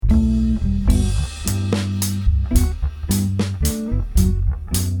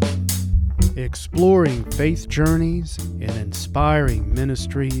exploring faith journeys and inspiring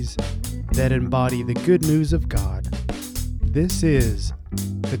ministries that embody the good news of God. This is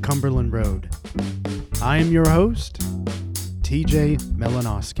the Cumberland Road. I am your host, TJ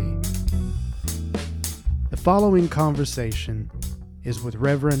Melanowski. The following conversation is with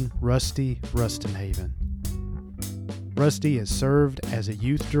Reverend Rusty Rustenhaven. Rusty has served as a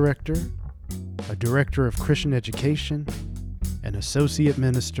youth director, a director of Christian education, an associate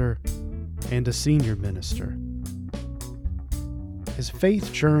minister, and a senior minister. His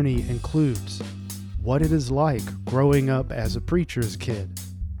faith journey includes what it is like growing up as a preacher's kid,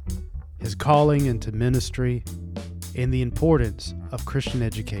 his calling into ministry, and the importance of Christian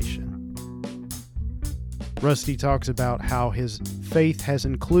education. Rusty talks about how his faith has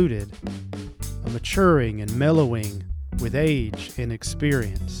included a maturing and mellowing with age and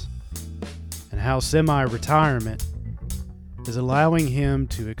experience, and how semi-retirement is allowing him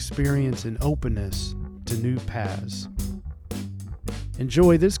to experience an openness to new paths.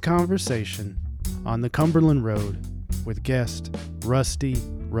 Enjoy this conversation on the Cumberland Road with guest Rusty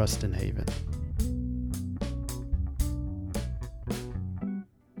Rustenhaven.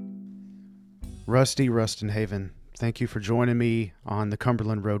 Rusty Rustenhaven, thank you for joining me on the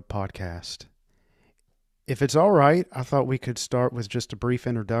Cumberland Road podcast. If it's all right, I thought we could start with just a brief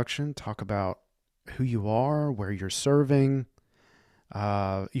introduction, talk about who you are, where you're serving,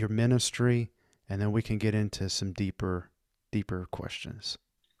 your ministry, and then we can get into some deeper questions.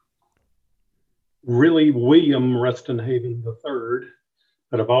 Really, William Rustenhaven III,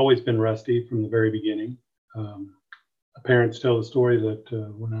 but I've always been Rusty from the very beginning. My parents tell the story that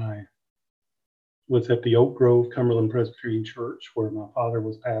when I was at the Oak Grove Cumberland Presbyterian Church, where my father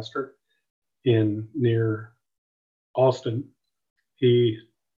was pastor near Austin, they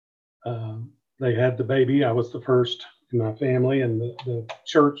had the baby. I was the first in my family, and the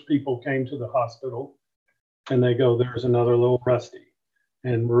church people came to the hospital and they go, "There's another little Rusty."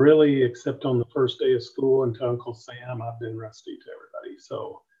 And really, except on the first day of school and to Uncle Sam, I've been Rusty to everybody.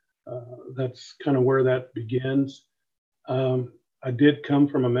 So that's kind of where that begins. I did come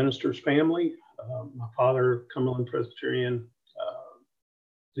from a minister's family. My father, Cumberland Presbyterian,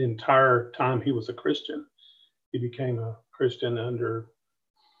 the entire time he was a Christian. He became a Christian under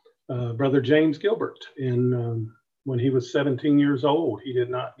Brother James Gilbert. And when he was 17 years old, he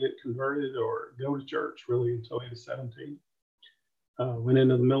did not get converted or go to church really until he was 17. Went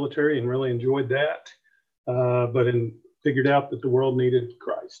into the military and really enjoyed that, but figured out that the world needed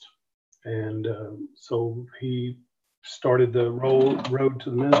Christ. And so he started the road to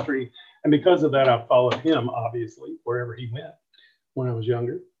the ministry. And because of that, I followed him, obviously, wherever he went when I was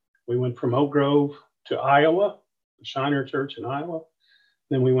younger. We went from Oak Grove to Iowa, the Shiner Church in Iowa.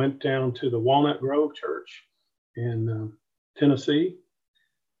 Then we went down to the Walnut Grove Church in Tennessee.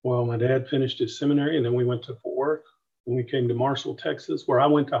 Well, my dad finished his seminary, and then we went to Fort Worth. And we came to Marshall, Texas, where I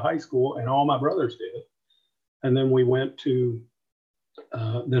went to high school, and all my brothers did. And then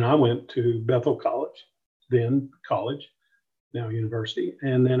I went to Bethel College, then college, now university.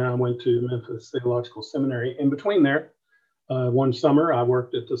 And then I went to Memphis Theological Seminary. In between there, one summer, I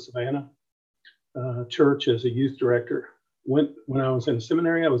worked at the Savannah Church as a youth director. When I was in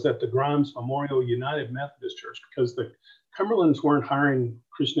seminary, I was at the Grimes Memorial United Methodist Church because the Cumberlands weren't hiring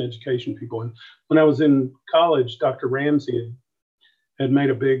Christian education people. And when I was in college, Dr. Ramsey had made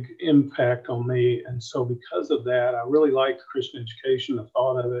a big impact on me. And so because of that, I really liked Christian education, the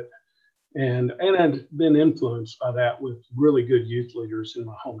thought of it. And I'd been influenced by that with really good youth leaders in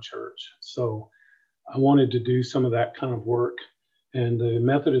my home church. So I wanted to do some of that kind of work. And the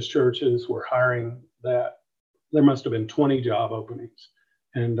Methodist churches were hiring that. There must have been 20 job openings.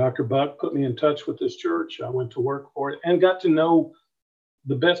 And Dr. Buck put me in touch with this church. I went to work for it and got to know,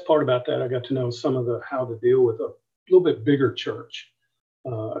 the best part about that, I got to know some of how to deal with a little bit bigger church,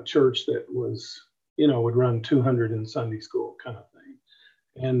 a church that was, would run 200 in Sunday school kind of thing.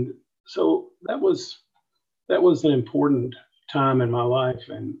 And so that was an important time in my life,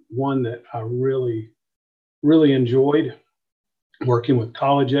 and one that I really, really enjoyed, working with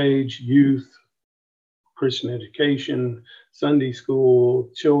college age youth, Christian education, Sunday school,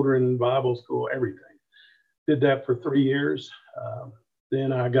 children, Bible school, everything. Did that for 3 years.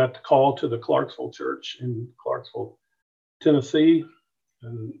 Then I got the call to the Clarksville Church in Clarksville, Tennessee,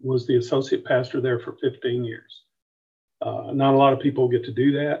 and was the associate pastor there for 15 years. Not a lot of people get to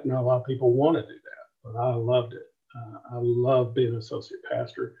do that. Not a lot of people want to do that, but I loved it. I love being associate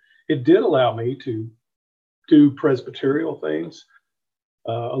pastor. It did allow me to do presbyterial things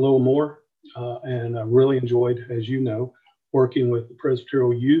a little more. And I really enjoyed, as you know, working with the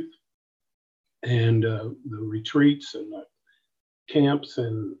Presbyterial youth and the retreats and the camps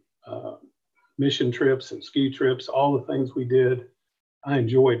and mission trips and ski trips, all the things we did. I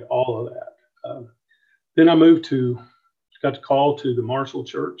enjoyed all of that. Then I got to call to the Marshall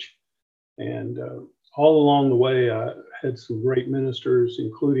Church, and all along the way, I had some great ministers,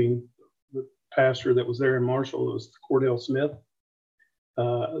 including the pastor that was there in Marshall. It was Cordell Smith.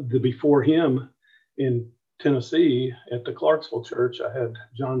 Before him in Tennessee at the Clarksville Church, I had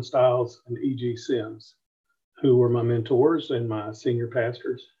John Stiles and E.G. Sims, who were my mentors and my senior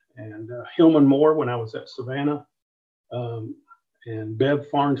pastors, and Hillman Moore when I was at Savannah, and Bev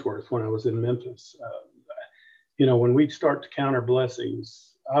Farnsworth when I was in Memphis. When we start to count our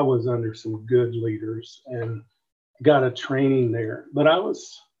blessings, I was under some good leaders and got a training there. But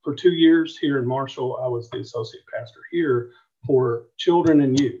for 2 years here in Marshall, I was the associate pastor here for children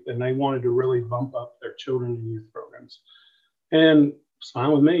and youth, and they wanted to really bump up their children and youth programs. And it's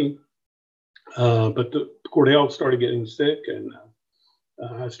fine with me. But Cordell started getting sick, and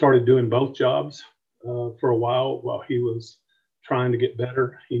I started doing both jobs for a while he was trying to get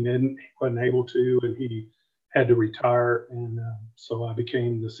better. He wasn't able to, and he had to retire. And so I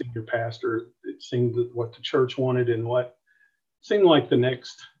became the senior pastor. It seemed that what the church wanted and what seemed like the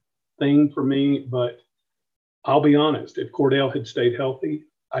next thing for me. But I'll be honest, if Cordell had stayed healthy,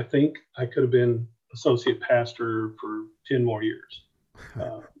 I think I could have been associate pastor for 10 more years.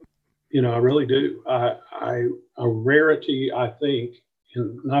 I really do. A rarity, I think,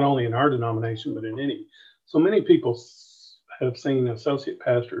 not only in our denomination, but in any. So many people have seen associate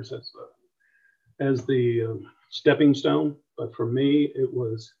pastors as the stepping stone. But for me, it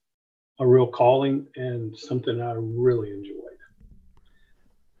was a real calling and something I really enjoyed.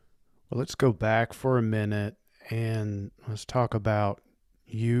 Well, let's go back for a minute and let's talk about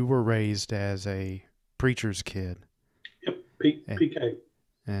you were raised as a preacher's kid. Yep, PK.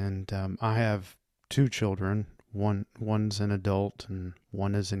 And I have 2 children. One's an adult and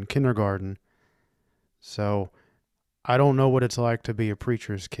one is in kindergarten. So I don't know what it's like to be a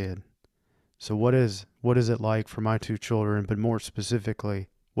preacher's kid. So what is it like for my 2 children, but more specifically,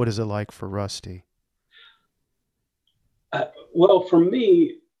 what is it like for Rusty? Well, for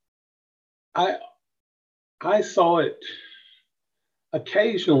me, I saw it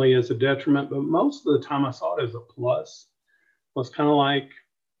occasionally as a detriment, but most of the time I saw it as a plus. It was kind of like,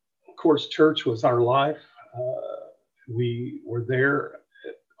 of course, church was our life. We were there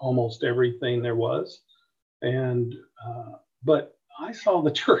at almost everything there was. But I saw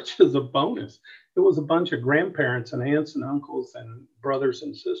the church as a bonus. It was a bunch of grandparents and aunts and uncles and brothers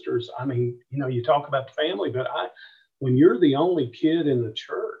and sisters. I mean, you talk about the family, but when you're the only kid in the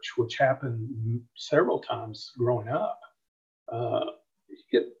church, which happened several times growing up, you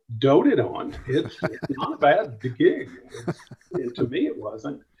get doted on. It's not a bad gig. To me, it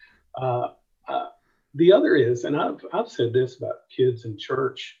wasn't. The other is, and I've said this about kids in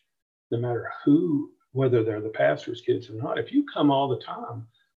church, no matter whether they're the pastor's kids or not, if you come all the time,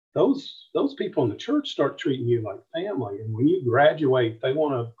 those people in the church start treating you like family. And when you graduate, they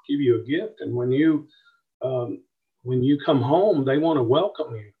want to give you a gift. And when you come home, they want to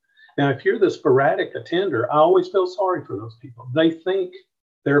welcome you. Now, if you're the sporadic attender, I always feel sorry for those people. They think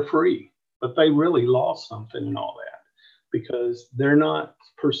they're free, but they really lost something in all that because they're not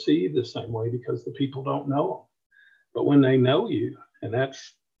perceived the same way because the people don't know them. But when they know you, and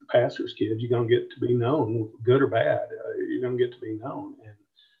that's the pastor's kid, you're going to get to be known, good or bad. You're going to get to be known. And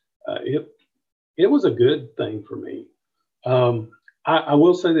it was a good thing for me. I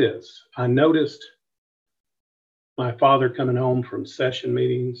will say this. I noticed my father coming home from session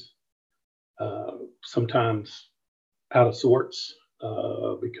meetings, sometimes out of sorts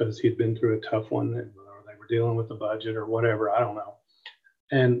because he'd been through a tough one, or they were dealing with the budget or whatever, I don't know.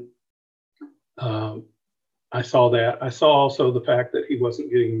 And I saw that. I saw also the fact that he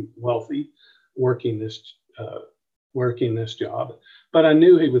wasn't getting wealthy working this job, but I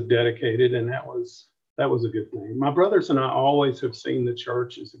knew he was dedicated, and that was a good thing. My brothers and I always have seen the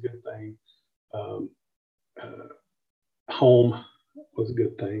church as a good thing. Home was a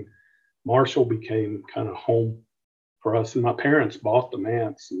good thing. Marshall became kind of home for us, and my parents bought the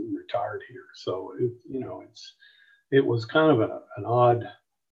manse and retired here. So it was kind of an odd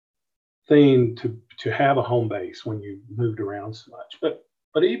thing to have a home base when you moved around so much.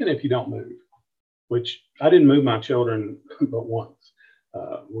 But even if you don't move, which I didn't move my children but once,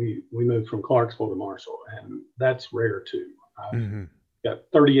 we moved from Clarksville to Marshall, and that's rare too. I've got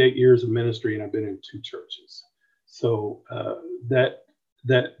 38 years of ministry, and I've been in 2 churches. So that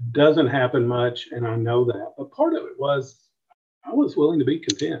doesn't happen much, and I know that. But part of it was I was willing to be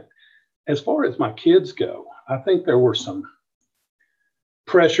content. As far as my kids go, I think there were some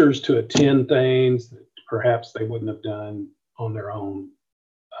pressures to attend things that perhaps they wouldn't have done on their own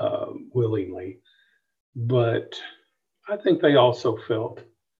willingly. But I think they also felt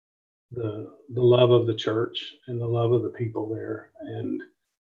the love of the church and the love of the people there. And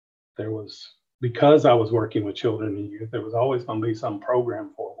there was, because I was working with children and youth, there was always going to be some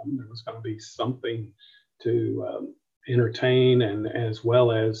program for them. There was going to be something to entertain and as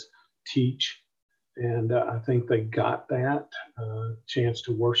well as teach. And I think they got that chance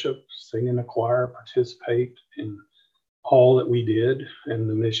to worship, sing in a choir, participate in all that we did and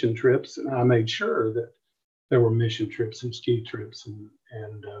the mission trips. And I made sure that there were mission trips and ski trips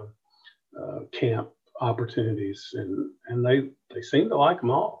and camp opportunities. And they seemed to like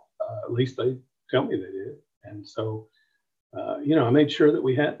them all. At least they tell me they did. And so, I made sure that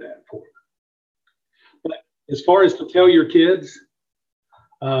we had that for them. But as far as to tell your kids,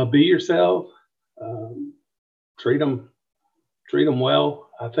 be yourself, treat them well.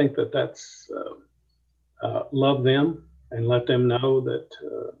 I think that's love them and let them know that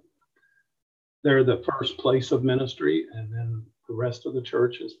they're the first place of ministry, and then the rest of the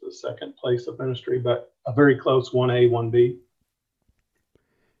church is the second place of ministry, but a very close 1A, 1B.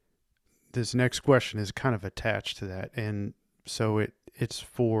 This next question is kind of attached to that. And so it's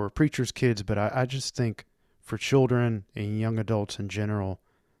for preachers' kids, but I just think for children and young adults in general,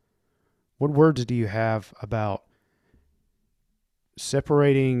 what words do you have about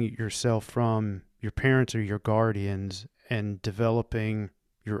separating yourself from your parents or your guardians and developing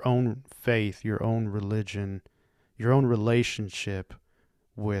your own faith, your own religion, your own relationship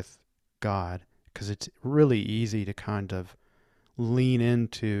with God? Because it's really easy to kind of lean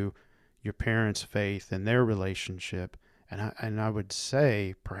into your parents' faith and their relationship. And I would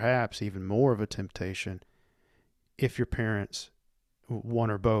say perhaps even more of a temptation if your parents,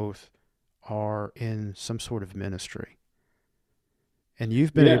 one or both, are in some sort of ministry. And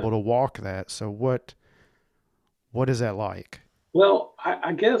you've been able to walk that. So what is that like? Well,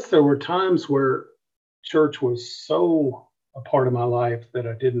 I guess there were times where church was so a part of my life that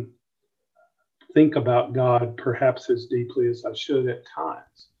I didn't think about God perhaps as deeply as I should at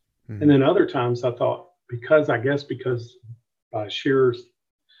times. Mm-hmm. And then other times I thought, because by sheer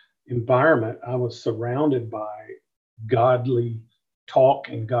environment, I was surrounded by godly talk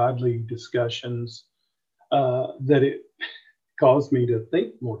and godly discussions, that it caused me to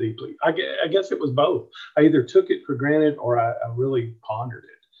think more deeply. I guess it was both. I either took it for granted or I really pondered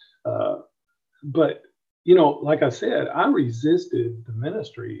it. But, like I said, I resisted the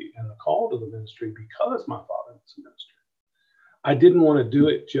ministry and the call to the ministry because my father was a minister. I didn't want to do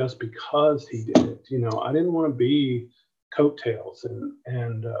it just because he did it. I didn't want to be coattails.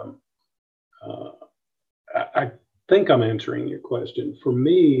 And I think I'm answering your question. For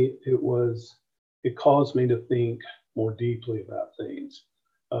me, it caused me to think more deeply about things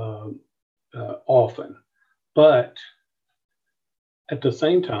often. But at the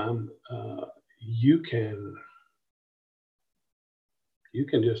same time, you can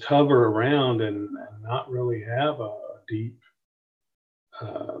just hover around and not really have a deep,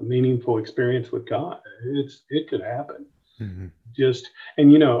 meaningful experience with God. It could happen.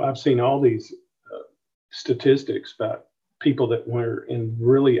 Mm-hmm. I've seen all these statistics about people that were in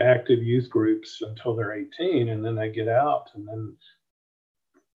really active youth groups until they're 18, and then they get out, and then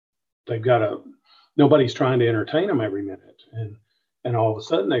they've got nobody's trying to entertain them every minute, and all of a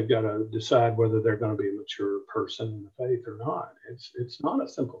sudden they've got to decide whether they're going to be a mature person in the faith or not. It's not a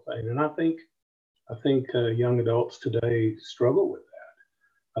simple thing, and I think young adults today struggle with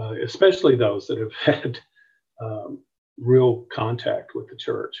that, especially those that have had real contact with the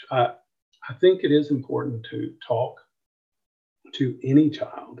church. I think it is important to talk to any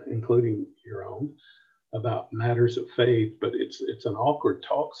child, including your own, about matters of faith, but it's an awkward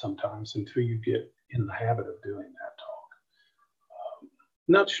talk sometimes until you get in the habit of doing that talk.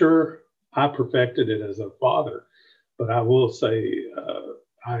 Not sure I perfected it as a father, but I will say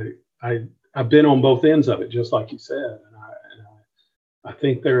I've been on both ends of it, just like you said, and I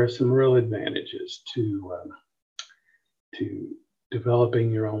think there are some real advantages to developing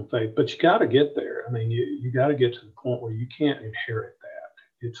your own faith, but you got to get there. I mean, you got to get to the point where you can't inherit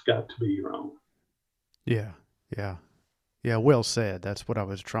that. It's got to be your own. Yeah. Well said. That's what I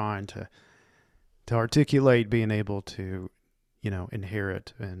was trying to articulate, being able to,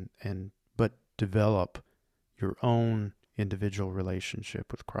 inherit but develop your own individual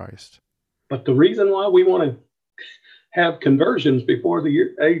relationship with Christ. But the reason why we want to have conversions before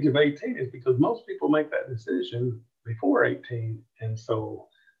the age of 18 is because most people make that decision before 18. And so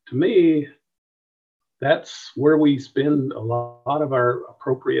to me, that's where we spend a lot of our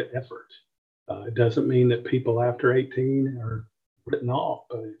appropriate effort. It doesn't mean that people after 18 are written off,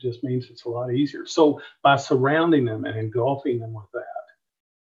 but it just means it's a lot easier. So by surrounding them and engulfing them with that,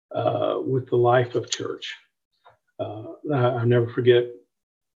 with the life of church. I never forget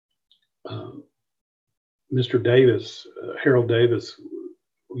Mr. Davis, Harold Davis,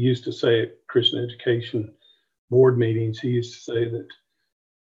 used to say at Christian education board meetings, he used to say that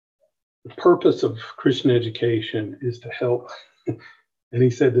the purpose of Christian education is to help, and he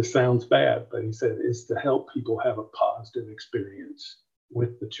said this sounds bad, but he said it's to help people have a positive experience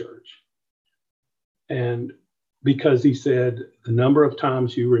with the church. And because he said the number of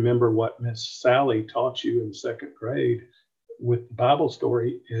times you remember what Miss Sally taught you in second grade with the Bible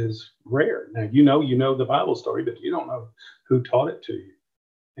story is rare. Now, you know the Bible story, but you don't know who taught it to you.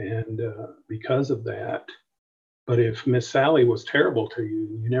 And because of that, but if Miss Sally was terrible to you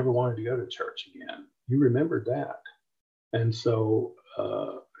and you never wanted to go to church again, you remembered that. And so,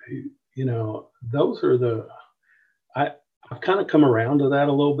 those are I've kind of come around to that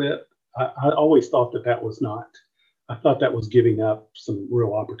a little bit. I always thought that was not, I thought that was giving up some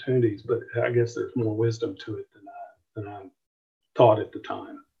real opportunities, but I guess there's more wisdom to it than I thought at the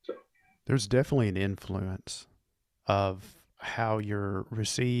time. So there's definitely an influence of how you're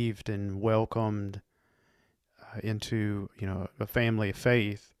received and welcomed into, a family of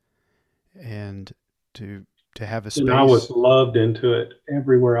faith, and to have a space. And I was loved into it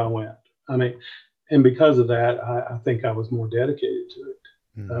everywhere I went. I mean, and because of that, I think I was more dedicated to it.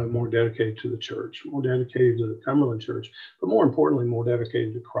 More dedicated to the church, more dedicated to the Cumberland Church, but more importantly, more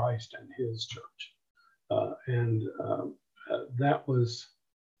dedicated to Christ and His church. That was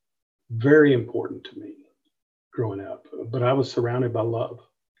very important to me growing up. But I was surrounded by love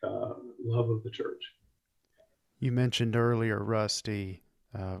of the church. You mentioned earlier, Rusty,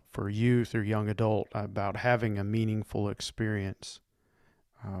 for youth or young adult, about having a meaningful experience.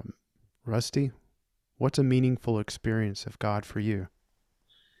 Rusty, what's a meaningful experience of God for you?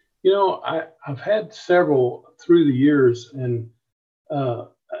 I've had several through the years, and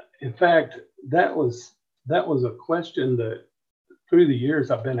in fact, that was a question that through the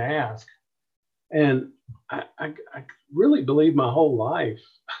years I've been asked, and I really believe my whole life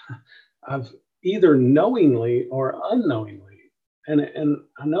I've either knowingly or unknowingly, and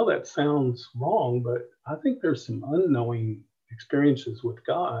I know that sounds wrong, but I think there's some unknowing experiences with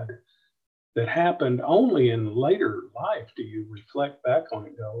God that happened only in later life. Do you reflect back on it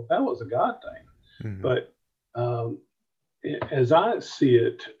and go, that was a God thing? Mm-hmm. But as I see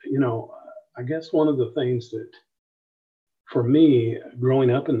it, I guess one of the things that for me growing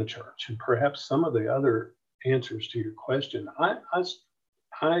up in the church, and perhaps some of the other answers to your question, I was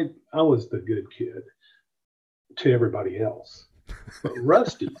the good kid to everybody else. But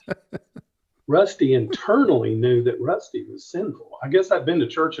Rusty internally knew that Rusty was sinful. I guess I'd been to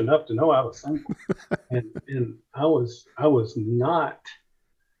church enough to know I was sinful, and I was not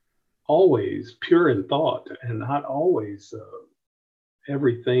always pure in thought, and not always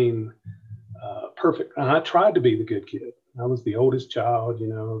everything perfect. And I tried to be the good kid. I was the oldest child,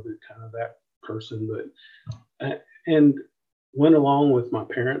 the kind of that person, but and went along with my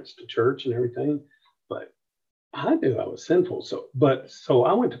parents to church and everything, but I knew I was sinful. So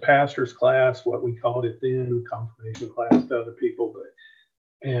I went to pastor's class, what we called it then, confirmation class to other people.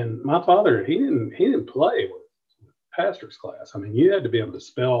 And my father, he didn't play with pastor's class. I mean, you had to be able to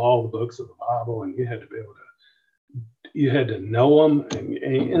spell all the books of the Bible, and you had to know them, and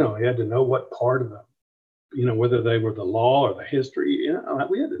you had to know what part of them, whether they were the law or the history.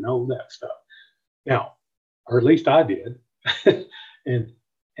 We had to know that stuff. Now, or at least I did. and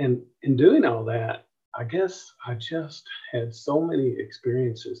in doing all that, I guess I just had so many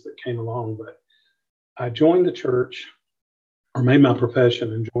experiences that came along, but I joined the church, or made my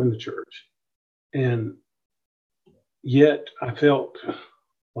profession and joined the church. And yet I felt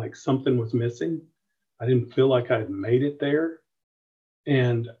like something was missing. I didn't feel like I'd made it there.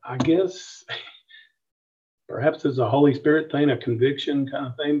 And I guess perhaps it's a Holy Spirit thing, a conviction kind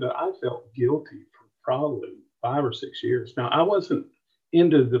of thing, but I felt guilty for probably 5 or 6 years. Now, I wasn't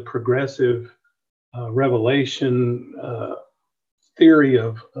into the progressive revelation theory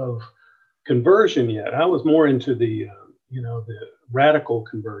of conversion yet. I was more into the radical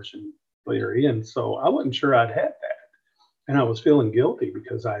conversion theory, and so I wasn't sure I'd had that, and I was feeling guilty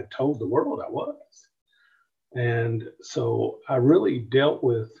because I had told the world I was. And so I really dealt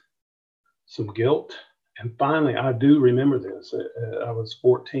with some guilt, and finally, I do remember this. I was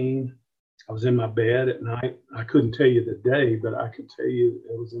 14. I was in my bed at night. I couldn't tell you the day, but I could tell you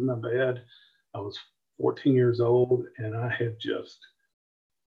I was in my bed. I was 14 years old, and I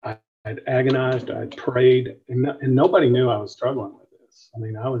had agonized, I'd prayed, and nobody knew I was struggling with this. I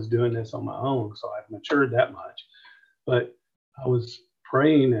mean, I was doing this on my own, so I'd matured that much. But I was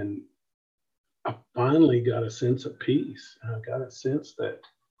praying, and I finally got a sense of peace. And I got a sense that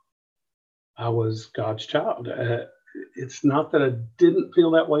I was God's child. It's not that I didn't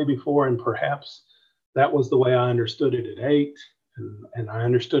feel that way before, and perhaps that was the way I understood it at 8, and I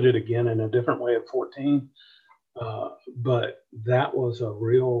understood it again in a different way at 14. But that was a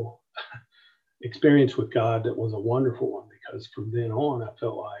real experience with God that was a wonderful one, because from then on, I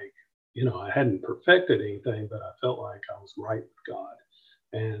felt like, I hadn't perfected anything, but I felt like I was right with God.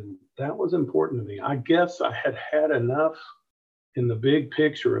 And that was important to me. I guess I had had enough in the big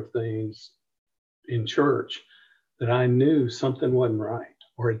picture of things in church that I knew something wasn't right,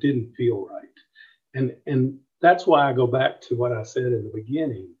 or it didn't feel right. And that's why I go back to what I said in the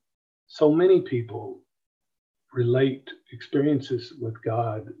beginning. So many people relate experiences with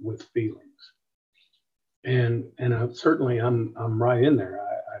God with feelings. And I'm right in there.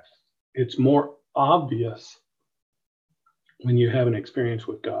 It's more obvious when you have an experience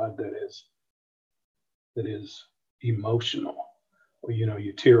with God that is emotional, or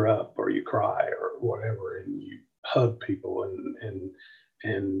you tear up or you cry or whatever, and you hug people,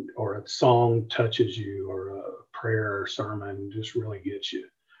 and or a song touches you, or a prayer or sermon just really gets you.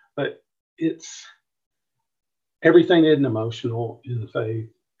 But everything isn't emotional in the faith,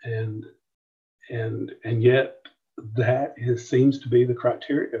 and yet seems to be the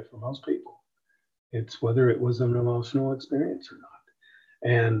criteria for most people. It's whether it was an emotional experience or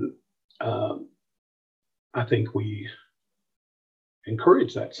not. And I think we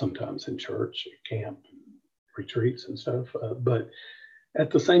encourage that sometimes in church, camp, retreats and stuff. But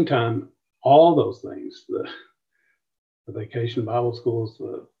at the same time, all those things, the vacation Bible schools,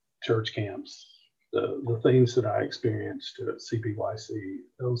 the church camps, the things that I experienced at CPYC,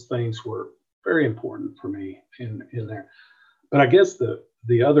 those things were very important for me in there. But I guess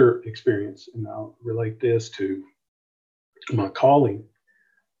the other experience, and I'll relate this to my calling.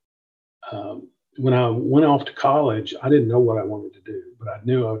 When I went off to college, I didn't know what I wanted to do, but I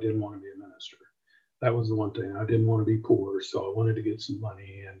knew I didn't want to be a minister. That was the one thing. I didn't want to be poor, so I wanted to get some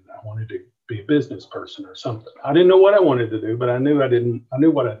money, and I wanted to be a business person or something. I didn't know what I wanted to do, but I knew what I didn't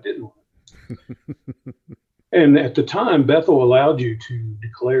want to do. And at the time, Bethel allowed you to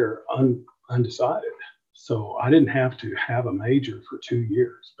declare undecided. So I didn't have to have a major for 2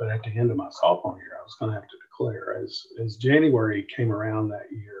 years, but at the end of my sophomore year, I was going to have to declare. As January came around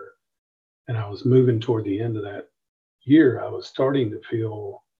that year, and I was moving toward the end of that year, I was starting to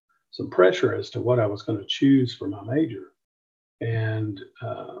feel some pressure as to what I was going to choose for my major, and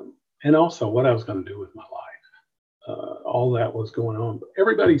also what I was going to do with my life. All that was going on. But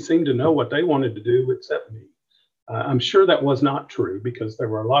everybody seemed to know what they wanted to do except me. I'm sure that was not true, because there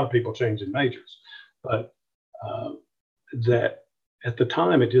were a lot of people changing majors, but that at the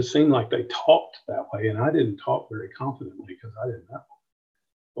time, it just seemed like they talked that way, and I didn't talk very confidently because I didn't know.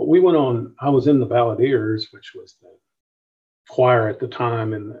 But we went on. I was in the Balladeers, which was the choir at the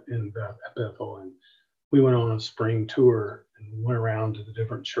time in Bethel, and we went on a spring tour and went around to the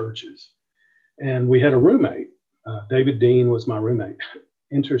different churches. And we had a roommate. David Dean was my roommate.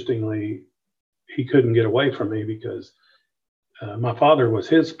 Interestingly, he couldn't get away from me because my father was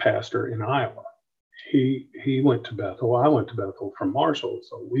his pastor in Iowa. He went to Bethel. I went to Bethel from Marshall,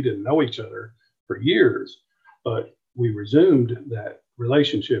 so we didn't know each other for years, but we resumed that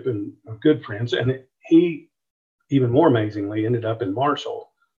relationship and are good friends. And he, even more amazingly, ended up in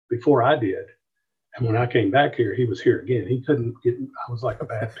Marshall before I did. And when I came back here, he was here again. He couldn't get. I was like a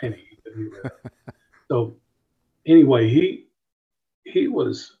bad penny. He couldn't get rid of it. So anyway, he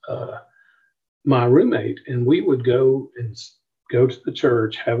was my roommate, and we would go to the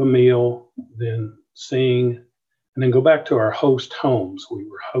church, have a meal, then sing, and then go back to our host homes. We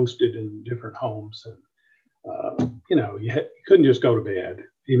were hosted in different homes, and you couldn't just go to bed,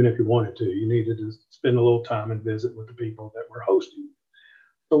 even if you wanted to. You needed to spend a little time and visit with the people that were hosting.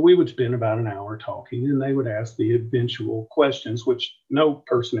 So we would spend about an hour talking, and they would ask the eventual questions, which no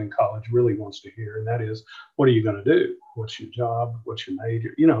person in college really wants to hear, and that is, what are you going to do? What's your job? What's your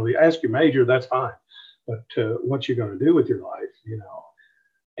major? You ask your major, that's fine, but what you're going to do with your life,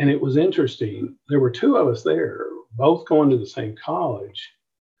 And it was interesting. There were two of us there, both going to the same college,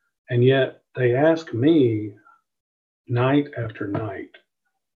 and yet they asked me night after night,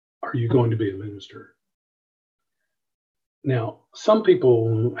 are you going to be a minister? Now, some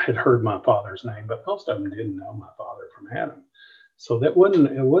people had heard my father's name, but most of them didn't know my father from Adam. So it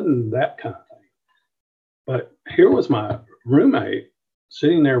wasn't that kind of thing. But here was my roommate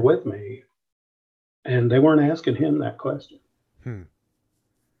sitting there with me, and they weren't asking him that question. 4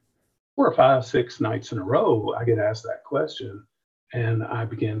 or 5, 6 nights in a row, I get asked that question, and I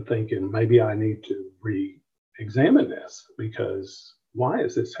began thinking, maybe I need to re-examine this, because why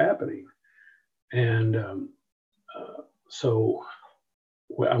is this happening? And so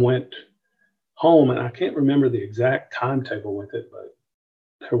I went home, and I can't remember the exact timetable with it, but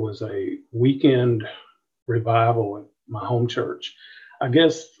there was a weekend revival at my home church. I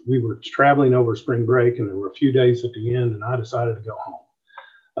guess we were traveling over spring break, and there were a few days at the end, and I decided to go home.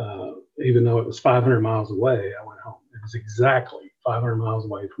 Even though it was 500 miles away, I went home. It was exactly 500 miles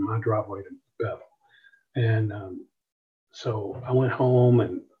away from my driveway to Bethel. And so I went home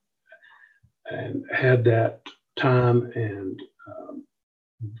and had that time. And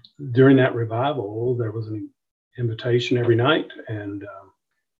during that revival, there was an invitation every night. And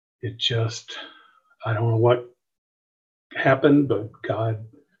it just, I don't know what happened, but God,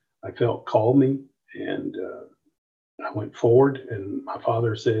 I felt, called me. And I went forward. And my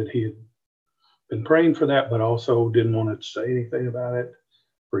father said he had been praying for that, but also didn't want to say anything about it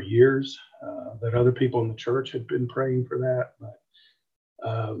for years. That other people in the church had been praying for that, but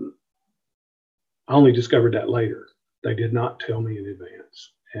I only discovered that later. They did not tell me in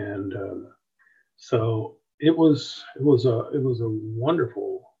advance, and so it was a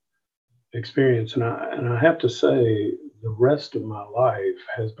wonderful experience, and I have to say the rest of my life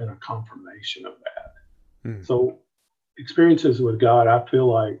has been a confirmation of that. So experiences with God, I feel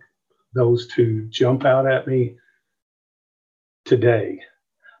like those two jump out at me today.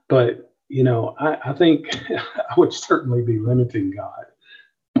 But, I think I would certainly be limiting God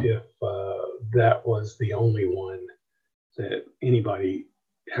if that was the only one that anybody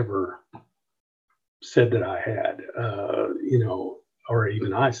ever said that I had, or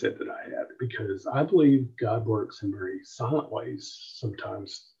even I said that I had, because I believe God works in very silent ways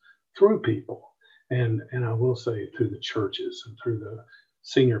sometimes through people. And I will say through the churches and through the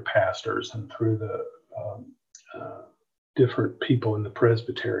senior pastors and through the different people in the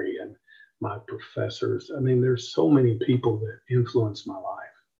presbytery and my professors. I mean, there's so many people that influenced my life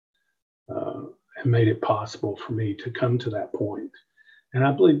and made it possible for me to come to that point. And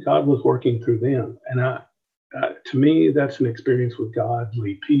I believe God was working through them. And to me, that's an experience with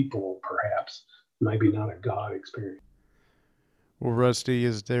godly people, perhaps, maybe not a God experience. Well, Rusty,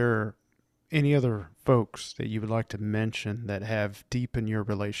 is there any other folks that you would like to mention that have deepened your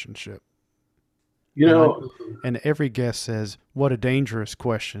relationship? And every guest says, what a dangerous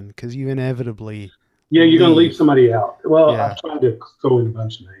question, because you inevitably you're going to leave somebody out. Well, yeah. I've tried to throw in a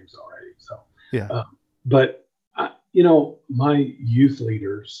bunch of names already. So, yeah. But, my youth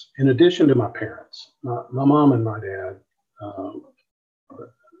leaders, in addition to my parents, my mom and my dad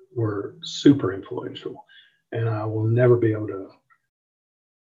were super influential. And I will never be able to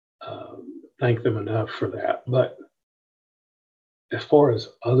thank them enough for that. But as far as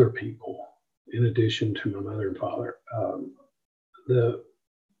other people, in addition to my mother and father,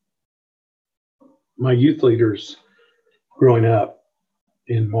 my youth leaders growing up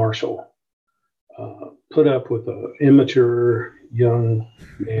in Marshall put up with an immature young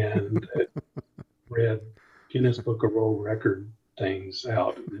man that read Guinness Book of World Record things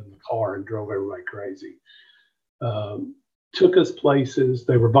out in the car and drove everybody crazy. Took us places.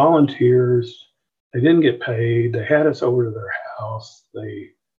 They were volunteers. They didn't get paid. They had us over to their house.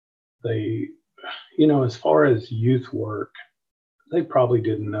 They as far as youth work, they probably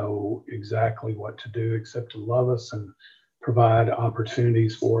didn't know exactly what to do except to love us and provide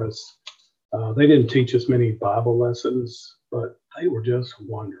opportunities for us. They didn't teach us many Bible lessons, but they were just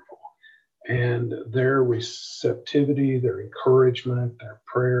wonderful. And their receptivity, their encouragement, their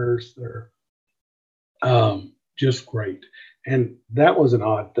prayers, they're just great. And that was an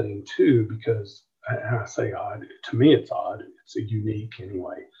odd thing too, because I say odd, to me it's odd. It's a unique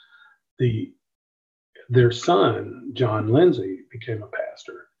anyway. Their son, John Lindsay, became a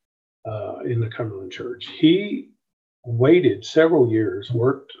pastor in the Cumberland Church. He waited several years,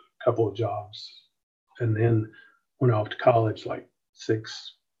 worked a couple of jobs, and then went off to college like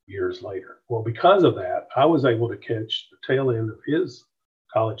 6 years later. Well, because of that, I was able to catch the tail end of his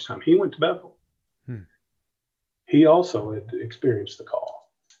college time. He went to Bethel. He also had experienced the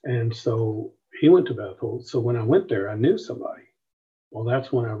call. And so he went to Bethel. So when I went there, I knew somebody. Well,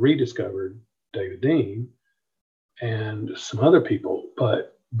 that's when I rediscovered David Dean and some other people.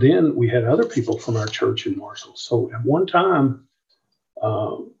 But then we had other people from our church in Marshall. So at one time,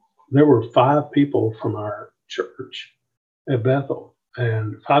 there were 5 people from our church at Bethel,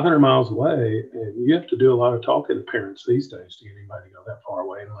 and 500 miles away. And you have to do a lot of talking to parents these days to get anybody to go that far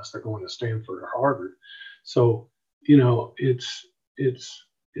away, unless they're going to Stanford or Harvard. So,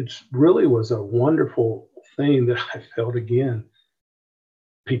 it's really was a wonderful thing that I felt again.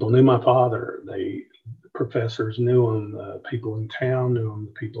 People knew my father. The professors knew him. The people in town knew him.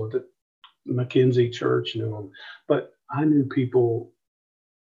 The people at the Mackenzie Church knew him. But I knew people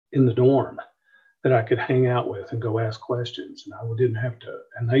in the dorm that I could hang out with and go ask questions, and I didn't have to.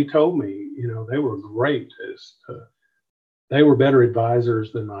 And they told me, they were great they were better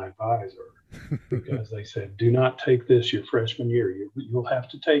advisors than my advisor, because they said, do not take this your freshman year. You'll have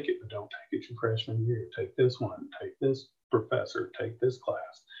to take it, but don't take it your freshman year. Take this one, take this professor, take this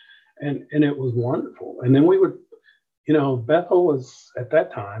class. And it was wonderful. And then we would, Bethel was at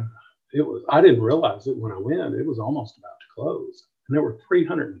that time, I didn't realize it when I went, it was almost about to close. And there were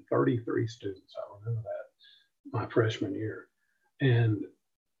 333 students. I remember that my freshman year. And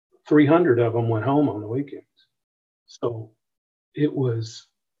 300 of them went home on the weekends. So it was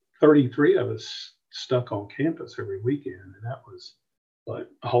 33 of us stuck on campus every weekend. And that was, but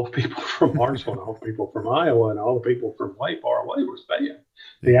all the people from Marshall and all the people from Iowa and all the people from way far away were staying.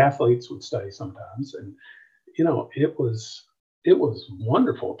 The athletes would stay sometimes. And, it was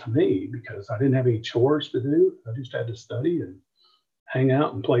wonderful to me because I didn't have any chores to do. I just had to study and hang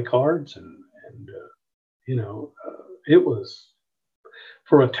out and play cards. It was,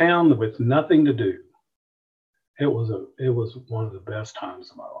 for a town with nothing to do, it was one of the best times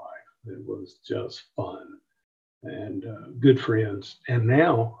of my life. It was just fun and good friends. And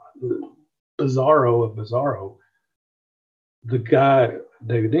now, Bizarro of Bizarro, the guy,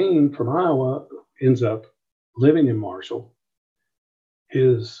 David Dean from Iowa, ends up living in Marshall.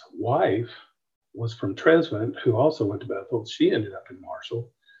 His wife was from Tresvant, who also went to Bethel. She ended up in Marshall.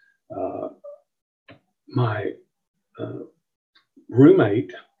 My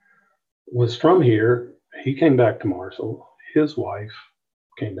roommate was from here. He came back to Marshall. His wife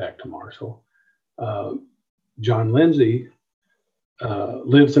came back to Marshall. John Lindsay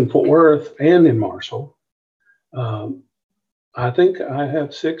lives in Fort Worth and in Marshall. I think I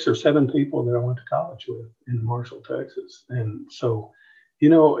have 6 or 7 people that I went to college with in Marshall, Texas. And so,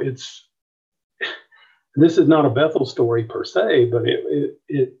 this is not a Bethel story per se, but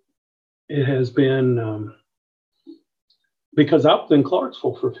it has been, because I was in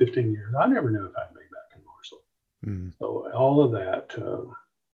Clarksville for 15 years. I never knew if I'd be back in Marshall. Mm. So all of that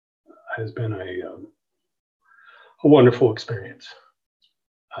has been a wonderful experience.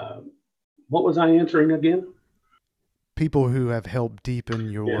 What was I answering again? People who have helped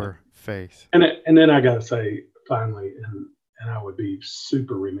deepen your faith. And then I got to say, finally, and I would be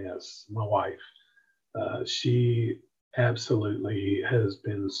super remiss, my wife, she absolutely has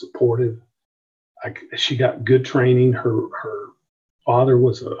been supportive. She got good training. Her father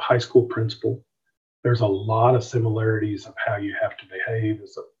was a high school principal. There's a lot of similarities of how you have to behave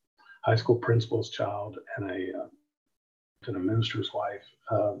as a high school principal's child and a minister's wife.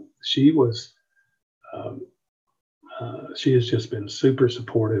 She has just been super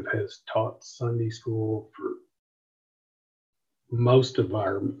supportive, has taught Sunday school for most of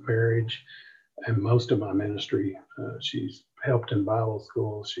our marriage and most of my ministry. She's helped in Bible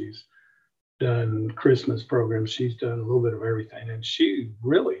school. She's done Christmas programs. She's done a little bit of everything. And she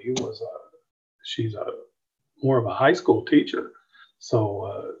really she's more of a high school teacher.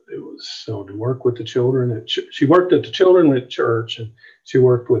 So to work with the children, she worked at the children at church, and she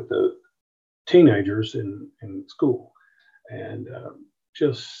worked with the teenagers in school, and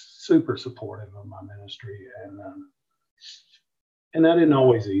just super supportive of my ministry. And that isn't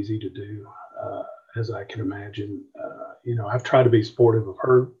always easy to do, as I can imagine. I've tried to be supportive of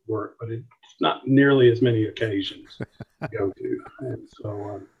her work, but it's not nearly as many occasions to go to. And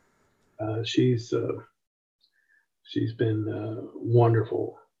so she's been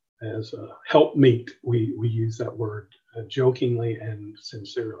wonderful as a helpmeet. We use that word jokingly and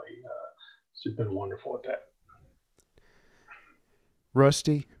sincerely. She's been wonderful at that.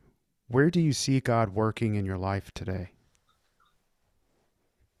 Rusty, where do you see God working in your life today?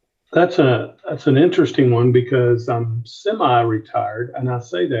 That's an interesting one, because I'm semi-retired, and I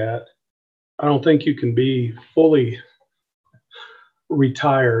say that I don't think you can be fully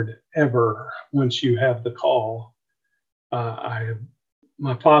retired ever once you have the call.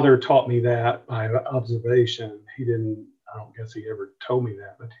 My father taught me that by observation. I don't guess he ever told me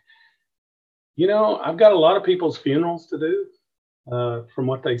that, but I've got a lot of people's funerals to do, from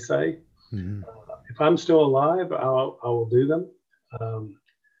what they say. Mm-hmm. If I'm still alive, I will do them.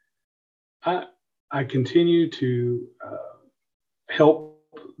 I continue to help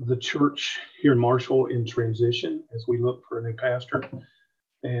the church here in Marshall in transition as we look for a new pastor.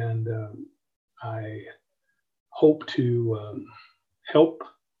 And I hope to help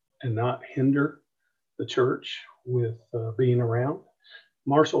and not hinder the church with being around.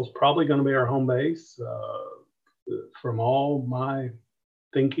 Marshall's probably going to be our home base from all my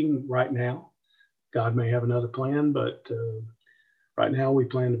thinking right now. God may have another plan, but right now we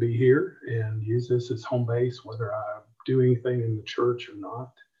plan to be here and use this as home base, whether I do anything in the church or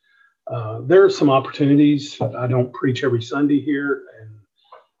not. There are some opportunities. I don't preach every Sunday here, and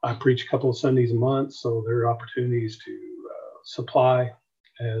I preach a couple of Sundays a month. So there are opportunities to supply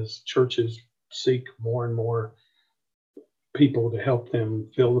as churches seek more and more people to help them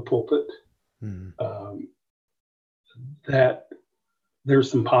fill the pulpit. That there's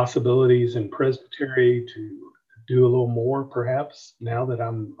some possibilities in presbytery to do a little more, perhaps, now that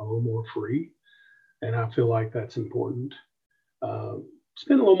I'm a little more free. And I feel like that's important.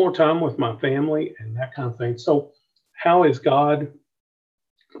 Spend a little more time with my family and that kind of thing. So how is God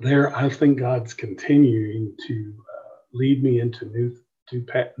there? I think God's continuing to lead me into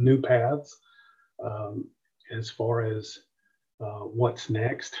new paths as far as what's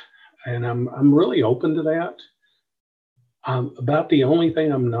next. And I'm really open to that. About the only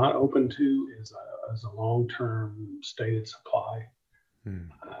thing I'm not open to is a long-term stated supply.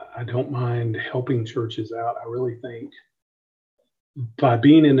 I don't mind helping churches out. I really think by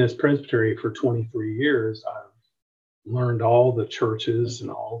being in this presbytery for 23 years, I've learned all the churches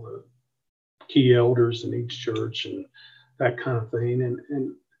and all the key elders in each church and that kind of thing.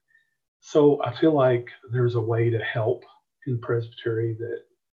 And so I feel like there's a way to help in presbytery that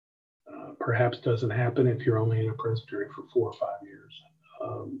perhaps doesn't happen if you're only in a presbytery for 4 or 5 years.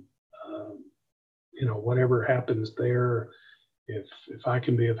 Whatever happens there, if I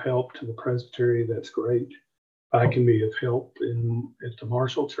can be of help to the presbytery, that's great. If I can be of help at the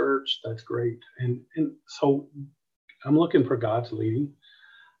Marshall Church, that's great. And so I'm looking for God's leading.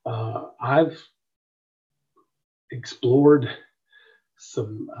 I've explored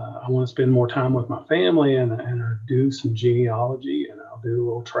some, I want to spend more time with my family and do some genealogy, and I'll do a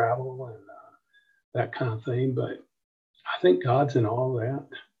little travel and that kind of thing. But I think God's in all that.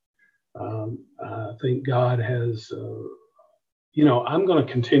 I think God has, I'm going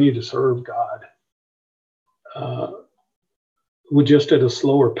to continue to serve God with just at a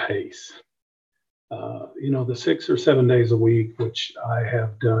slower pace. The 6 or 7 days a week, which I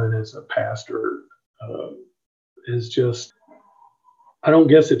have done as a pastor, is just, I don't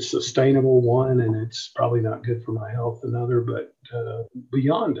guess it's sustainable, one, and it's probably not good for my health, another, but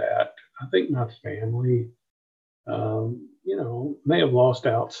beyond that, I think my family, may have lost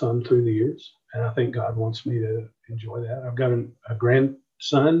out some through the years, and I think God wants me to enjoy that. I've got a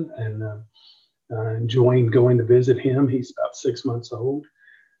grandson, and enjoying going to visit him. He's about 6 months old,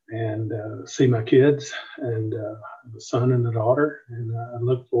 and see my kids, and the son and the daughter, and I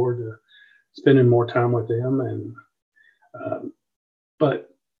look forward to spending more time with them. And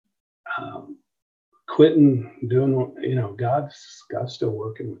but quitting doing what, God's still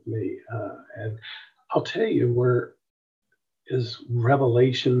working with me, and I'll tell you where is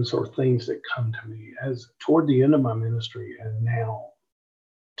revelations or things that come to me as toward the end of my ministry and now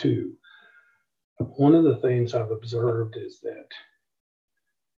too. One of the things I've observed is that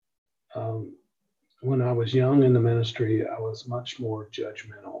when I was young in the ministry, I was much more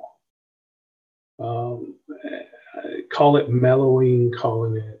judgmental. Call it mellowing,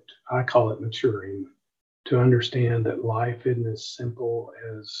 I call it maturing, to understand that life isn't as simple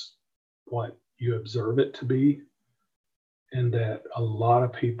as what you observe it to be, and that a lot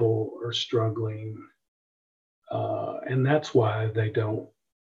of people are struggling, and that's why they don't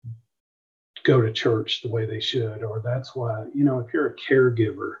go to church the way they should, or that's why, if you're a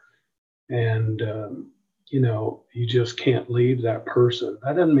caregiver and you just can't leave that person,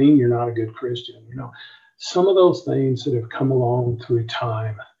 that doesn't mean you're not a good Christian. Some of those things that have come along through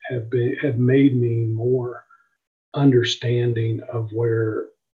time have made me more understanding of where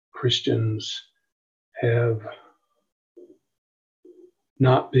Christians have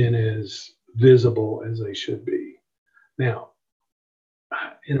not been as visible as they should be. Now,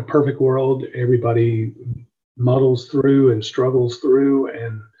 in a perfect world, everybody muddles through and struggles through,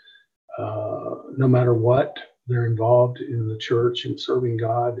 and no matter what, they're involved in the church and serving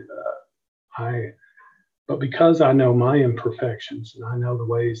God. But because I know my imperfections and I know the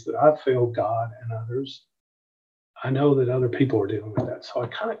ways that I've failed God and others, I know that other people are dealing with that. So I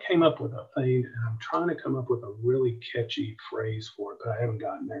kind of came up with a thing, and I'm trying to come up with a really catchy phrase for it, but I haven't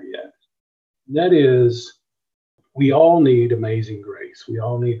gotten there yet. That is, we all need amazing grace. We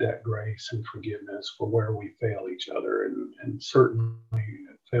all need that grace and forgiveness for where we fail each other and certainly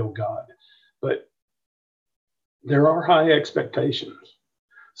fail God. But there are high expectations.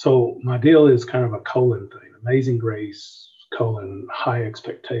 So my deal is kind of a colon thing, amazing grace, colon, high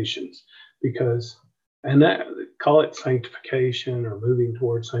expectations, and that, call it sanctification or moving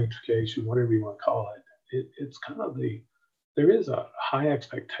towards sanctification, whatever you want to call it. It's kind of there is a high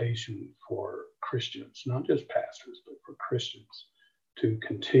expectation for Christians, not just pastors, but for Christians, to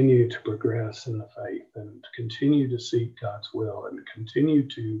continue to progress in the faith and to continue to seek God's will and to continue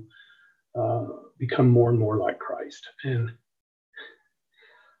to become more and more like Christ. And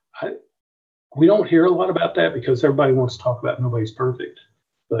we don't hear a lot about that because everybody wants to talk about nobody's perfect.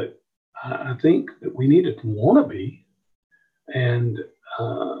 But I think that we need to want to be. And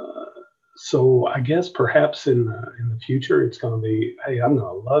so I guess perhaps in the future, it's going to be, hey, I'm going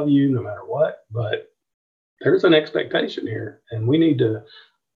to love you no matter what. But there's an expectation here. And we need to,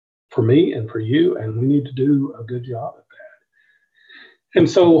 for me and for you, and we need to do a good job at that. And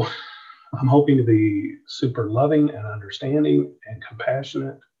so I'm hoping to be super loving and understanding and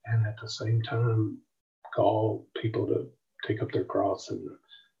compassionate, and at the same time call people to take up their cross and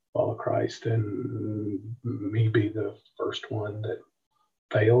follow Christ, and me be the first one that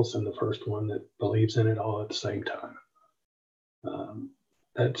fails and the first one that believes in it all at the same time.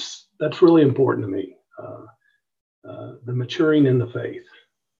 That's really important to me. The maturing in the faith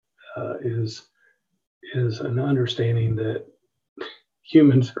is an understanding that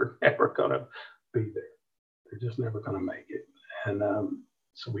humans are never going to be there. They're just never going to make it. And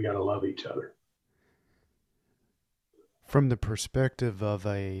so we got to love each other. From the perspective of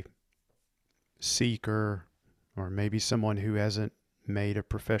a seeker, or maybe someone who hasn't made a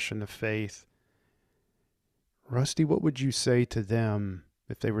profession of faith, Rusty, what would you say to them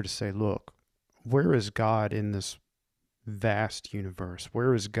if they were to say, look, where is God in this vast universe?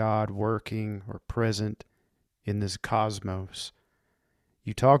 Where is God working or present in this cosmos?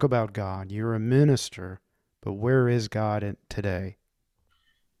 You talk about God, you're a minister, but where is God today?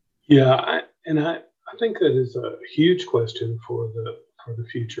 Yeah, I think that is a huge question for the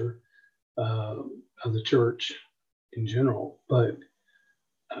future of the church in general. But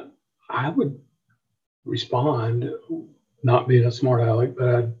I would respond, not being a smart aleck, but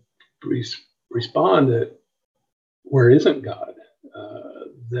I'd respond that where isn't God?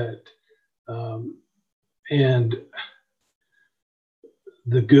 And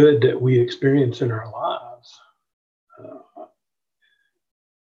the good that we experience in our lives,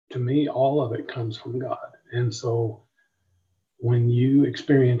 to me, all of it comes from God. And so when you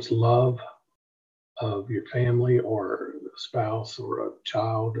experience love of your family or a spouse or a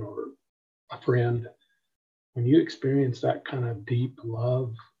child or a friend, when you experience that kind of deep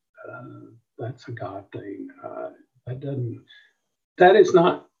love, that's a God thing. That is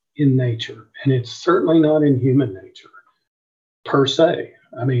not in nature, and it's certainly not in human nature per se.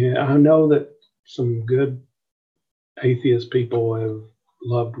 I mean, I know that some good atheist people have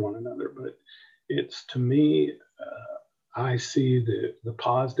loved one another, but it's, to me, I see the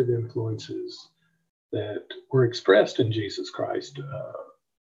positive influences that were expressed in Jesus Christ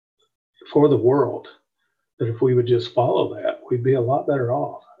for the world, that if we would just follow that, we'd be a lot better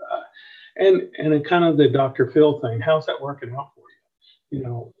off. And it kind of the Dr. Phil thing, how's that working out for you?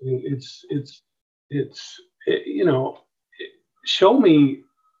 You know, show me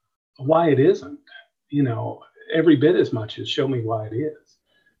why it isn't, every bit as much as show me why it is.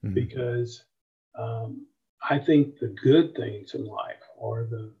 Mm-hmm. Because I think the good things in life are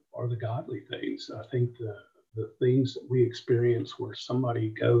the godly things. I think the things that we experience where somebody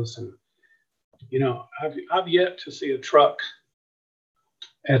goes and, I've yet to see a truck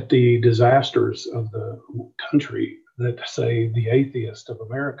at the disasters of the country that say the atheists of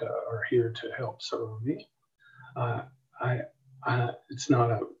America are here to help serve me. It's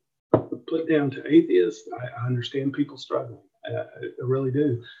not a put down to atheists. I understand people struggling. I really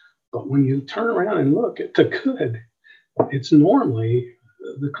do. But when you turn around and look at the good, it's normally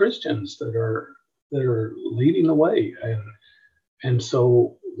the Christians that are leading the way. And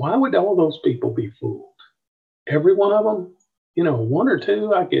so why would all those people be fooled? Every one of them, one or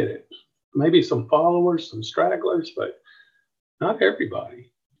two, I get it. Maybe some followers, some stragglers, but not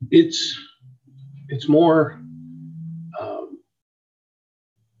everybody. It's more,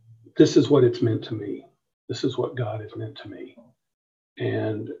 this is what it's meant to me. This is what God has meant to me.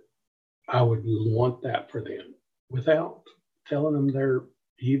 And I would want that for them without telling them they're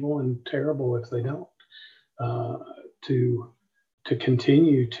evil and terrible if they don't, to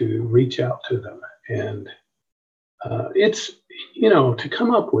continue to reach out to them. And it's, to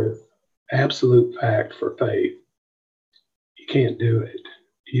come up with absolute fact for faith, you can't do it.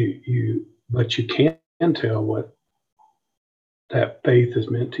 But you can tell what that faith is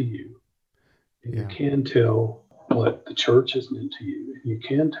meant to you. Yeah. You can tell what the church is meant to you. You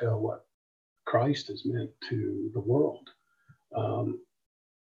can tell what Christ is meant to the world.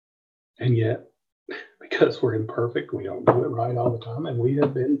 And yet, because we're imperfect, we don't do it right all the time, and we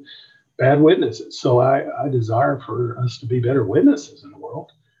have been bad witnesses. So I desire for us to be better witnesses in the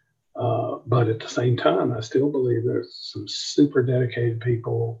world. But at the same time, I still believe there's some super dedicated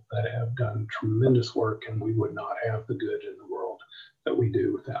people that have done tremendous work, and we would not have the good in the world that we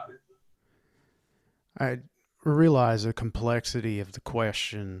do without it. I realize the complexity of the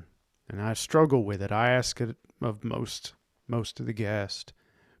question, and I struggle with it. I ask it of most of the guests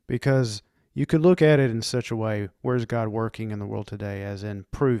because you could look at it in such a way, where's God working in the world today, as in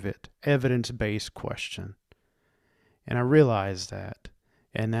prove it, evidence-based question. And I realize that,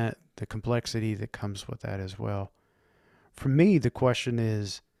 and that the complexity that comes with that as well. For me, the question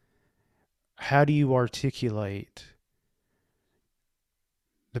is, how do you articulate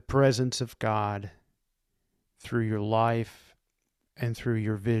the presence of God through your life and through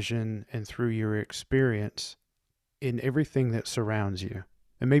your vision and through your experience in everything that surrounds you?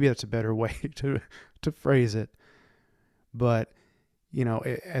 And maybe that's a better way to phrase it. But,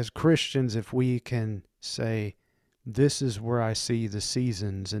 as Christians, if we can say, this is where I see the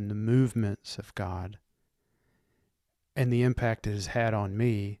seasons and the movements of God and the impact it has had on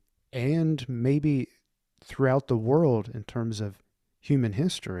me and maybe throughout the world in terms of human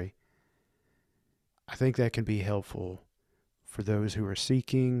history, I think that can be helpful for those who are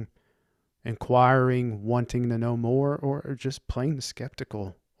seeking, inquiring, wanting to know more, or just plain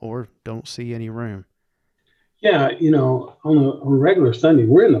skeptical or don't see any room. Yeah, on a regular Sunday,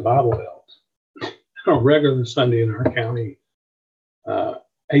 we're in the Bible Belt. On a regular Sunday in our county,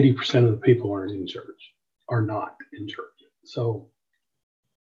 80% of the people aren't in church, are not in church. So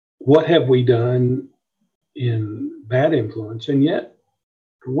what have we done in bad influence? And yet,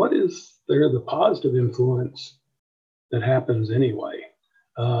 what is there the positive influence that happens anyway?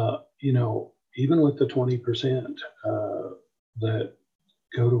 Even with the 20% that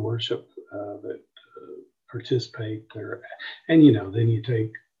go to worship, that participate there, and then you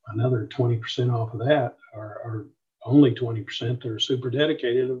take another 20% off of that, or only 20% that are super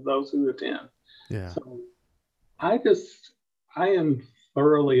dedicated of those who attend. Yeah. So I am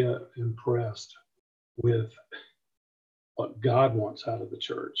thoroughly impressed with what God wants out of the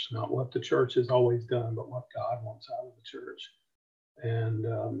church, not what the church has always done, but what God wants out of the church. And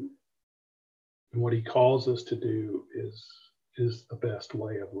what he calls us to do is the best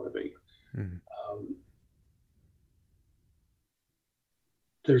way of living. Mm-hmm.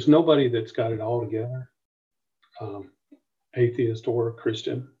 There's nobody that's got it all together, atheist or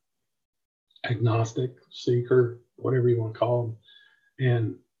Christian, agnostic, seeker, whatever you want to call them.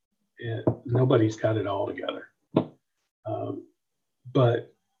 And nobody's got it all together.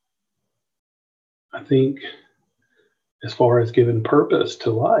 But I think as far as giving purpose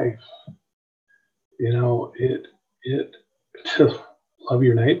to life, it to love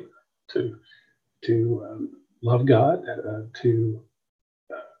your neighbor, to love God, to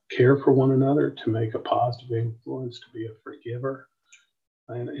care for one another, to make a positive influence, to be a forgiver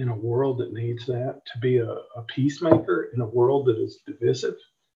in a world that needs that, to be a peacemaker in a world that is divisive,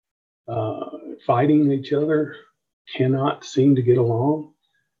 fighting each other, cannot seem to get along.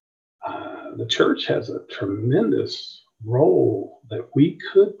 The church has a tremendous role that we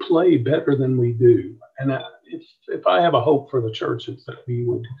could play better than we do. And if I have a hope for the church, it's that we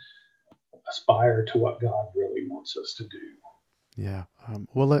would aspire to what God really wants us to do. Yeah.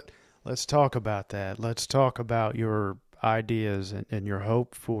 Well, let's talk about that. Let's talk about your ideas and your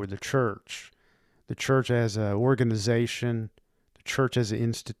hope for the church as an organization, the church as an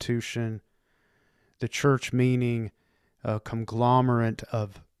institution, the church meaning a conglomerate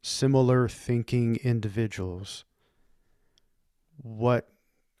of similar thinking individuals. What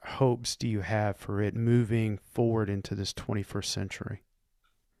hopes do you have for it moving forward into this 21st century?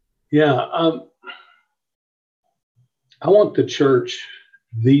 Yeah, I want the church,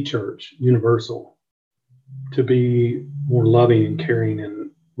 universal, to be more loving and caring and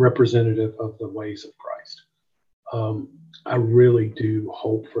representative of the ways of Christ. I really do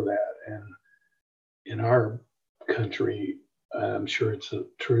hope for that. And in our country, I'm sure it's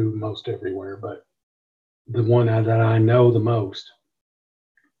true most everywhere, but the one that I know the most,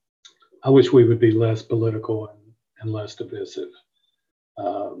 I wish we would be less political and less divisive.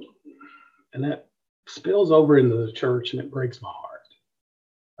 And that spills over into the church, and it breaks my heart.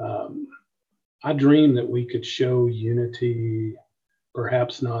 I dream that we could show unity,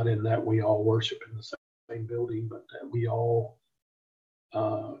 perhaps not in that we all worship in the same building, but that we all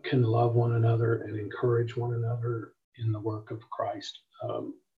can love one another and encourage one another in the work of Christ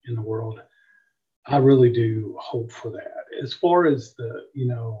in the world. I really do hope for that. As far as the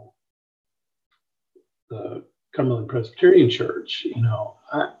Cumberland Presbyterian Church,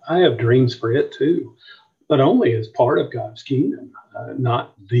 I have dreams for it too, but only as part of God's kingdom,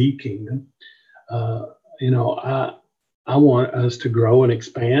 not the kingdom. I want us to grow and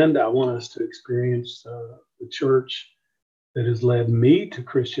expand. I want us to experience the church that has led me to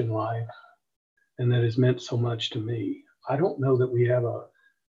Christian life and that has meant so much to me. I don't know that we have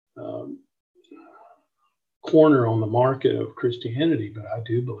corner on the market of Christianity, but I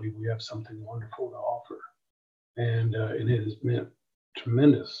do believe we have something wonderful to offer. And it has meant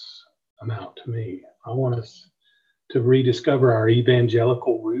tremendous amount to me. I want us to rediscover our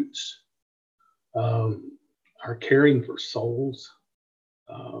evangelical roots, our caring for souls,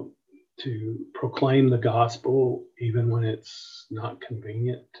 to proclaim the gospel even when it's not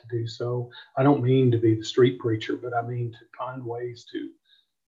convenient to do so. I don't mean to be the street preacher, but I mean to find ways to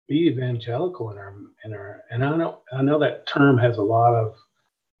be evangelical in our. And I know that term has a lot of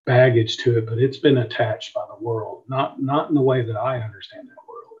baggage to it, but it's been attached by the world, not in the way that I understand that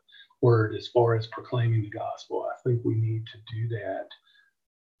word as far as proclaiming the gospel. I think we need to do that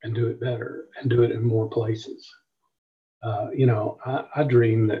and do it better and do it in more places. I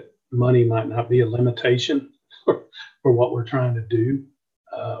dream that money might not be a limitation for what we're trying to do,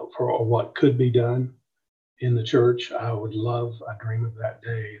 or what could be done in the church. I dream of that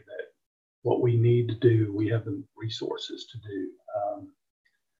day that what we need to do, we have the resources to do.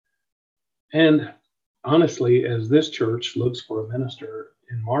 And honestly, as this church looks for a minister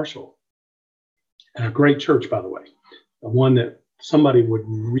in Marshall, and a great church, by the way, one that somebody would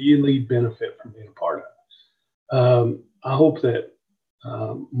really benefit from being a part of, I hope that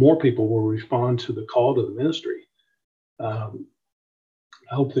more people will respond to the call to the ministry. I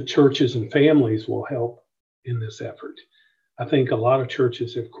hope that churches and families will help in this effort. I think a lot of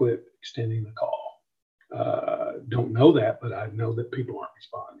churches have quit extending the call. Don't know that, but I know that people aren't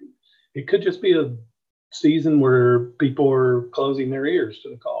responding. It could just be a season where people are closing their ears to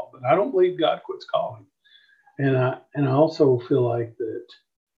the call, but I don't believe God quits calling. And I also feel like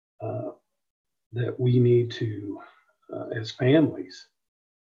that we need to, as families,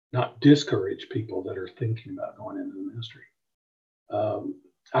 not discourage people that are thinking about going into the ministry.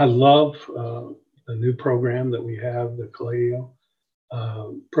 I love the new program that we have, the Kaleo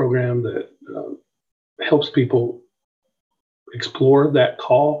program that helps people explore that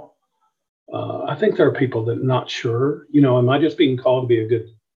call. I think there are people that are not sure, am I just being called to be a good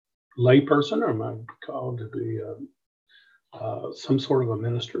lay person, or am I called to be some sort of a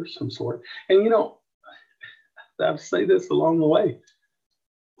minister, some sort? And, I've said this along the way.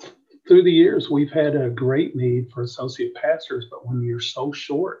 Through the years, we've had a great need for associate pastors, but when you're so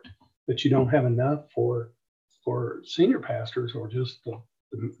short that you don't have enough for senior pastors or just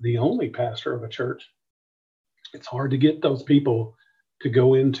the only pastor of a church, it's hard to get those people to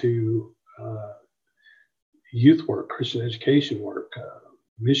go into youth work, Christian education work,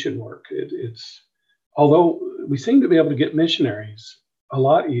 mission work. It's although we seem to be able to get missionaries a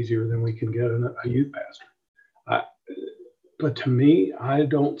lot easier than we can get a youth pastor. But to me, I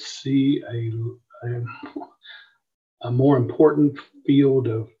don't see a more important field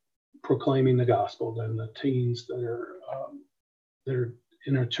of proclaiming the gospel than the teens that are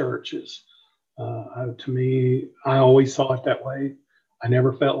in our churches. To me, I always saw it that way. I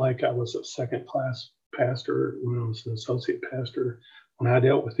never felt like I was a second-class pastor when I was an associate pastor. When I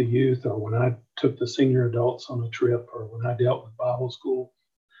dealt with the youth, or when I took the senior adults on a trip, or when I dealt with Bible school,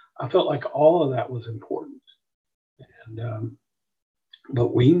 I felt like all of that was important. And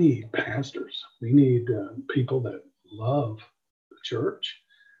but we need pastors. We need people that love the church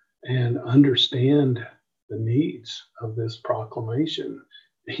and understand the needs of this proclamation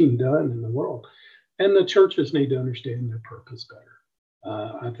being done in the world. And the churches need to understand their purpose better.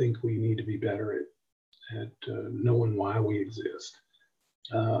 I think we need to be better at knowing why we exist.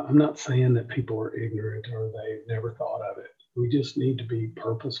 I'm not saying that people are ignorant or they've never thought of it. We just need to be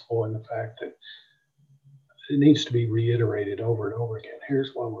purposeful in the fact that it needs to be reiterated over and over again.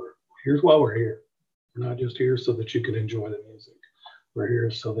 Here's why we're here. We're not just here so that you can enjoy the music. We're here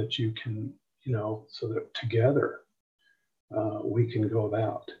so that you can, so that together we can go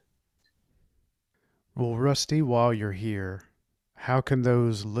about. Well, Rusty, while you're here, how can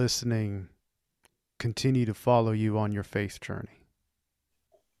those listening continue to follow you on your faith journey?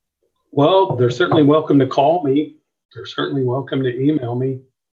 Well, they're certainly welcome to call me. They're certainly welcome to email me.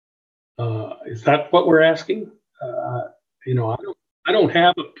 Is that what we're asking? I don't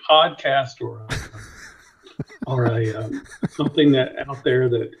have a podcast or something that out there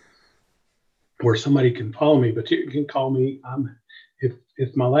that where somebody can follow me, but you can call me.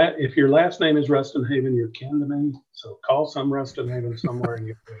 If your last name is Ruston-Haven, you're kin to me. So call some Ruston-Haven somewhere and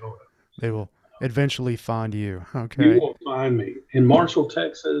you'll know it. They will eventually find you. Okay. You will find me in Marshall,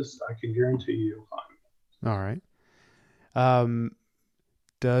 Texas. I can guarantee you'll find me. All right.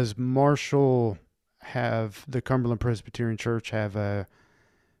 Does Marshall have the Cumberland Presbyterian Church have a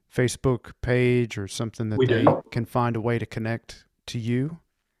Facebook page or something that they can find a way to connect to you?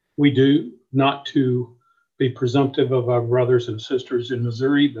 We do, not to be presumptive of our brothers and sisters in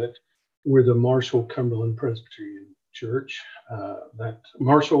Missouri, but we're the Marshall Cumberland Presbyterian Church. That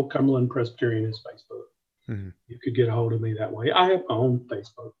Marshall Cumberland Presbyterian is Facebook. Mm-hmm. You could get a hold of me that way. I have my own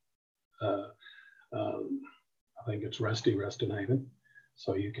Facebook. I think it's Rusty Rustinaven,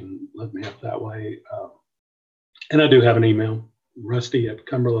 so you can look me up that way. And I do have an email,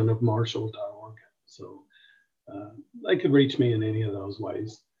 rusty@cumberlandofmarshall.org. So they could reach me in any of those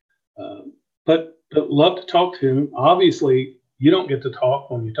ways. But love to talk to him. Obviously, you don't get to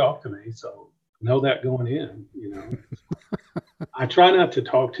talk when you talk to me, so know that going in, I try not to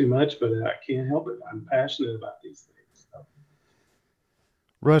talk too much, but I can't help it. I'm passionate about these things. So.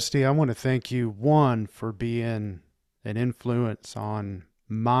 Rusty, I want to thank you, one, for being an influence on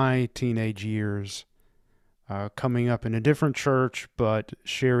my teenage years, coming up in a different church, but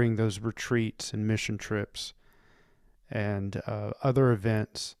sharing those retreats and mission trips and other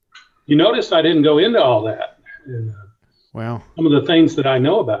events. You notice I didn't go into all that. And, some of the things that I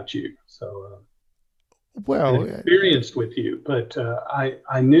know about you. So, experienced with you, but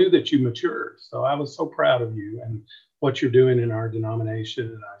I knew that you matured. So I was so proud of you and what you're doing in our denomination.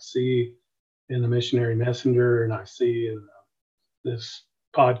 And I see in the Missionary Messenger, and I see in this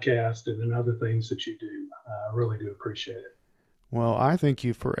podcast and in other things that you do. I really do appreciate it. Well, I thank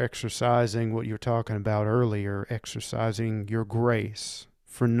you for exercising what you were talking about earlier, exercising your grace,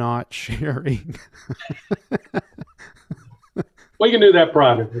 for not sharing. We can do that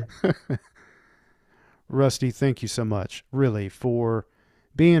privately. Rusty, thank you so much, really, for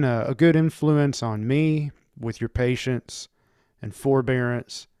being a good influence on me with your patience and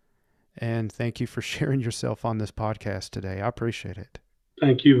forbearance. And thank you for sharing yourself on this podcast today. I appreciate it.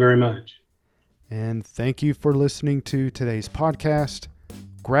 Thank you very much. And thank you for listening to today's podcast.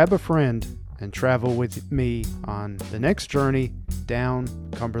 Grab a friend and travel with me on the next journey down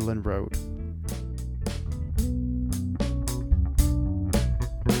Cumberland Road.